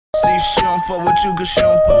see she don't fuck with you cause she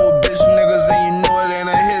don't fuck with bitch niggas, and you know it ain't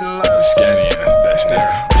a hidden love. Scanny ass bitch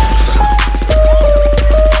there.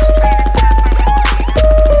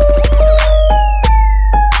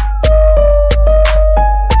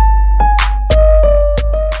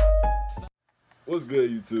 What's good,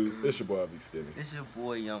 YouTube? It's your boy, V Skinny. It's your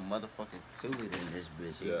boy, young motherfucking Tooted in this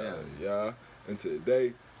bitch. Yeah. And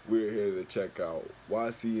today, we're here to check out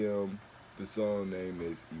YCM. The song name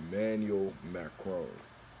is Emmanuel Macron.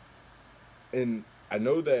 And I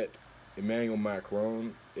know that Emmanuel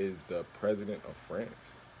Macron is the president of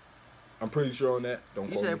France. I'm pretty sure on that. Don't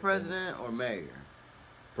You quote say me. president or mayor?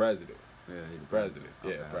 President. Yeah, he's the President.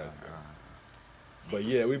 Okay, Yeah, president. alright. But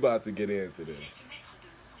yeah, we about to get into this.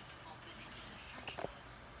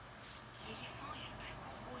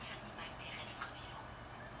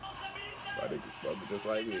 I think it's smoking just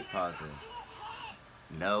like me. Positive.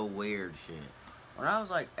 No weird shit. When I was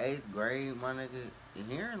like 8th grade, my nigga,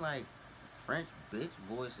 hearing like French bitch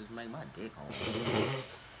voices make my dick hard.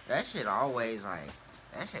 That shit always like,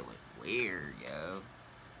 that shit was weird, yo.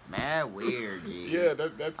 Mad weird, G. Yeah,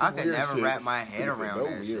 that's I could weird never shit. wrap my head Nigga said around no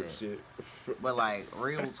that weird shit. But like,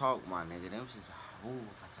 real talk, my nigga, them shit's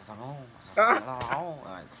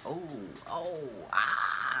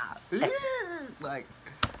like, like,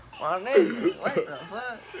 my nigga, what the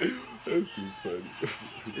fuck? That's too funny.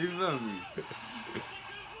 You feel me?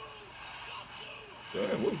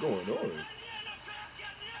 Damn, what's going on?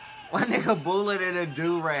 My nigga bullet in a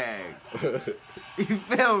do-rag. You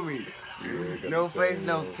feel me? Yeah, No face,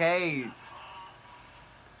 no case.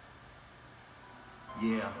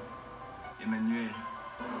 Yeah, Emmanuel,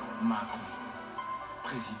 Macron,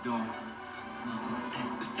 président.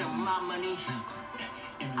 Still my money,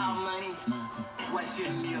 our money. What's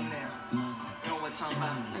your millionaire? Know what I'm talking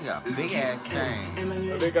about? They got big ass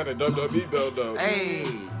chain. They got a WWE belt though. Hey.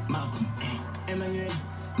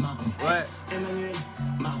 What?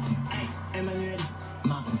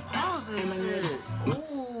 Pause this shit.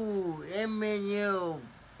 Ooh, Emmanuel.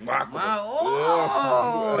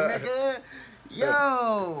 Oh, nigga.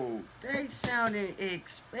 Yo, they sounded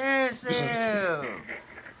expensive.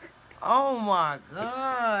 Oh my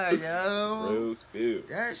god, yo. Real spill.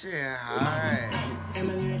 That shit hard.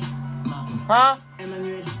 Huh?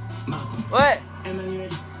 What?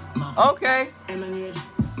 Okay.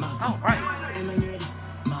 All right.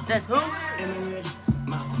 That's who?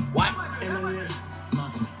 What?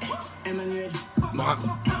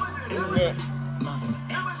 Yeah.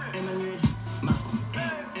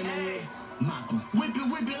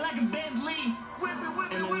 Whip it like a Bentley. Whip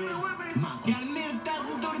it. Got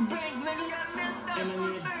 $1,000 dans le bank, nigga.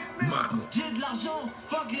 J'ai de l'argent,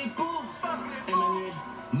 fuck les pauvres. Emmanuel,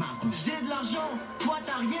 j'ai de l'argent, toi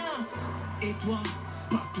t'as rien. Et toi,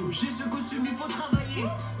 partout. J'ai ce costume, il faut travailler.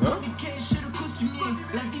 Niquer chez le costumier.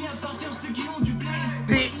 La vie appartient à ceux qui ont du blé.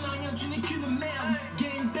 Tu n'as rien, tu n'es qu'une merde.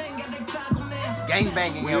 Gangbang avec ta grand-mère.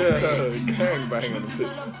 Gangbanging, yo, Yeah, bitch. gangbanging.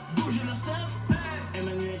 Bouger leur cerf.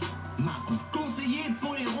 Emmanuel, conseiller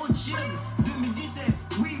pour les Rothschild. 2017,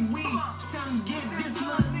 oui, ça me guette this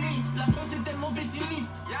money. La France est tellement pessimiste.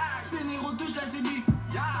 Ces négros touchent la séduit.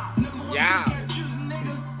 Ne me regarde qu'à choose,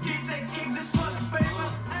 nigga. Get that kick this fuck, baby.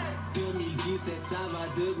 2017, ça va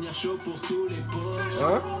devenir chaud pour tous les pauvres.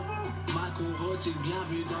 Macron Rothschild,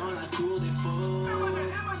 bienvenue dans la cour des faux.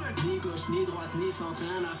 Ni gauche, ni droite, ni centre,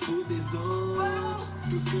 rien à foutre des autres.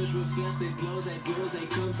 Tout ce que je veux faire, c'est de l'oseille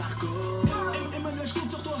comme Sarko. Emmanuel, je compte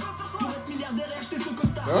sur toi pour être milliardaire et acheter ce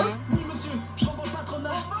costard. Oui, monsieur, je renvoie le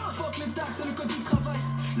patronat. Fuck les taxes et le code du travail.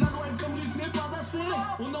 La loi, elle comme ce n'est pas assez.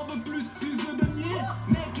 On en veut plus de deniers.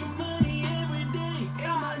 Make your money every day.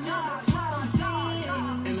 Emmanuel, that's what I'm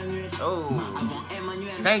saying. Emmanuel. Oh. Avant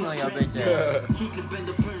Emmanuel. Hang on, y'all bitch ass. Quitte le band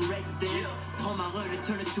de friend residence. Prends ma run and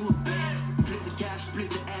turn it to a band. Plus de cash, plus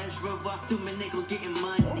de edge. Je veux voir tous mes niggas getting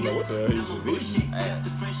money. know what the hell he's just eating.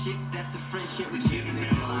 That's the friendship we giving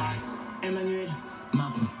them life. Emmanuel,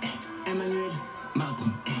 Macron, Emmanuel,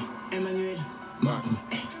 Macron, Emmanuel, Macron.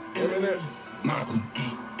 Emmanuel, Macron.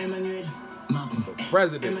 Emmanuel, Macron, The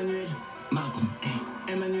president. Emmanuel, Macron,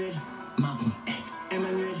 Emmanuel, Macron,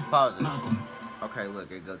 Emmanuel. Pause it. Okay,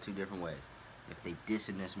 look, it go two different ways. If they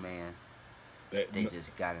dissing this man, they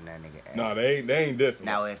just got in that nigga ass. Nah, they ain't this.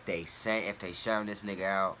 Now if they shine this nigga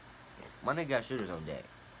out, my nigga got shooters on deck.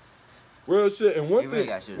 Real shit. And He really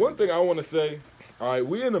got shit one on thing I want to say, all right,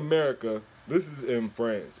 we in America. This is in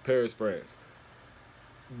France, Paris, France.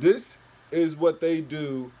 This is what they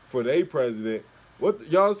do for their president. What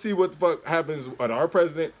y'all see? What the fuck happens at our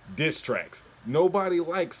president? Diss tracks. Nobody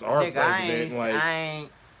likes our Nigga, president.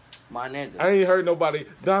 my nigga. I ain't heard nobody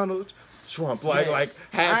Donald Trump, like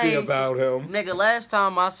happy about him. Nigga, last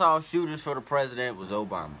time I saw shooters for the president was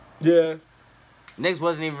Obama. Yeah. Niggas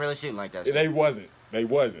wasn't even really shooting like that. They wasn't. They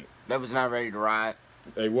wasn't. They was not ready to ride.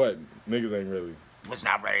 They wasn't. Niggas ain't really. Was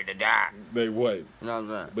not ready to die. They wasn't. You know what I'm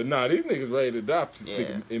saying? But nah, these niggas ready to die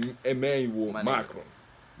for Emmanuel My Macron.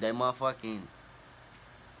 They motherfucking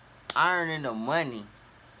earning the money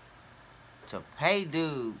to pay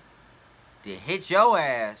dude to hit your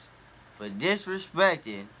ass for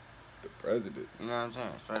disrespecting The president. You know what I'm saying?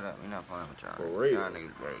 Straight up, we not playing with y'all. For real. Y'all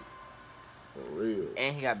niggas great. For real.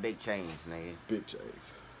 And he got big chains, nigga. Big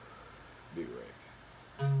chains. Big racks.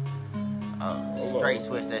 Straight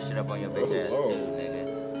switch that shit up on your bitch ass Hold on. too, nigga.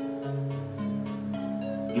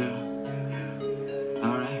 Yeah.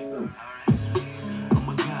 Alright. Oh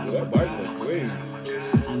my god. Well, that bike look clean. I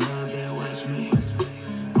love that watch me.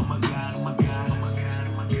 Oh my god, oh my god.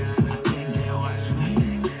 I think they'll watch me.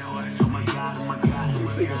 Oh my god, oh my god. These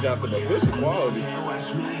niggas got some official quality. They'll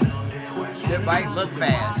watch me. Their bike look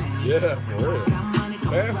fast. Yeah, for real.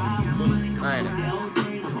 Fast and smooth. I know. The whole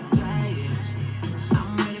thing, I'ma play it.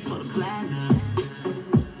 I'm ready for the platinum.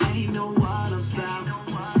 Ain't know what I'm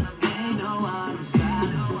about. Ain't know what I'm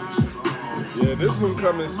about. Yeah, this one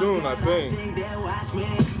coming soon, I think. Think they'll watch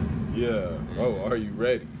me. Yeah. Oh, are you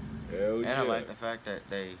ready? Hell And yeah. I like the fact that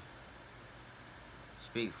they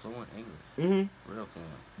speak fluent English. Mm-hmm. Real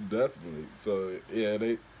fluent. Definitely. So yeah,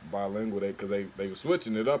 they bilingual. Because they were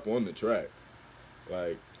switching it up on the track.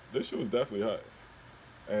 Like this shit was definitely hot.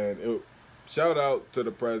 And shout out to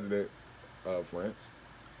the president of France,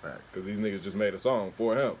 because these niggas just made a song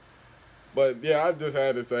for him. But yeah, I just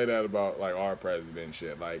had to say that about like our president and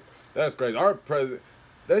shit. Like that's crazy. Our president,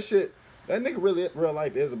 that shit. That nigga really, real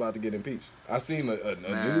life is about to get impeached. I seen a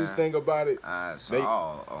news thing about it. I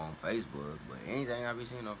saw on Facebook, but anything I be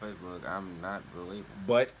seeing on Facebook, I'm not believing.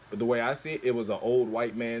 But the way I see it, it was an old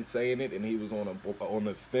white man saying it, and he was on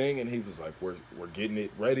this thing, and he was like, "We're getting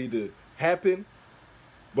it ready to happen."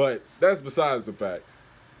 But that's besides the fact.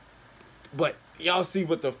 But y'all see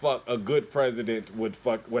what the fuck a good president would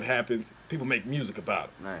fuck. What happens? People make music about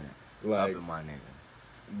it. Nah, Like, up in my nigga.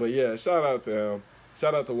 but yeah, shout out to him.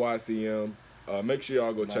 Shout out to YCM. Make sure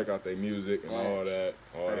y'all go check out their music and all that.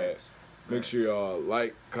 Make sure y'all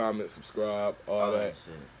like, comment, subscribe, all that.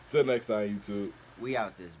 Shit. Till next time, YouTube. We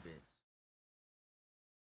out this bitch.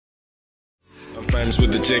 I'm famous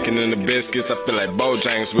with the chicken and the biscuits. I feel like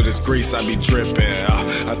Bojangles with his grease. I be dripping.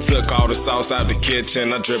 I took all the sauce out the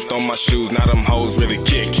kitchen. I dripped on my shoes. Now them hoes really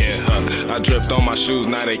kicking. I dripped on my shoes.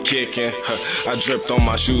 Now they kicking. I dripped on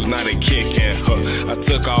my shoes. Now they kicking. I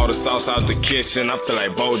took all the sauce out the kitchen. I feel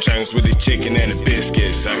like Bojangles with the chicken and the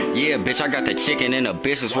biscuits. Yeah, bitch, I got the chicken in the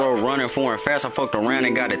business world running foreign fast. I fucked around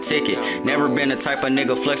and got a ticket. Never been the type of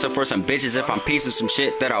nigga flexing for some bitches. If I'm piecing some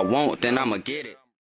shit that I want, then I'ma get it.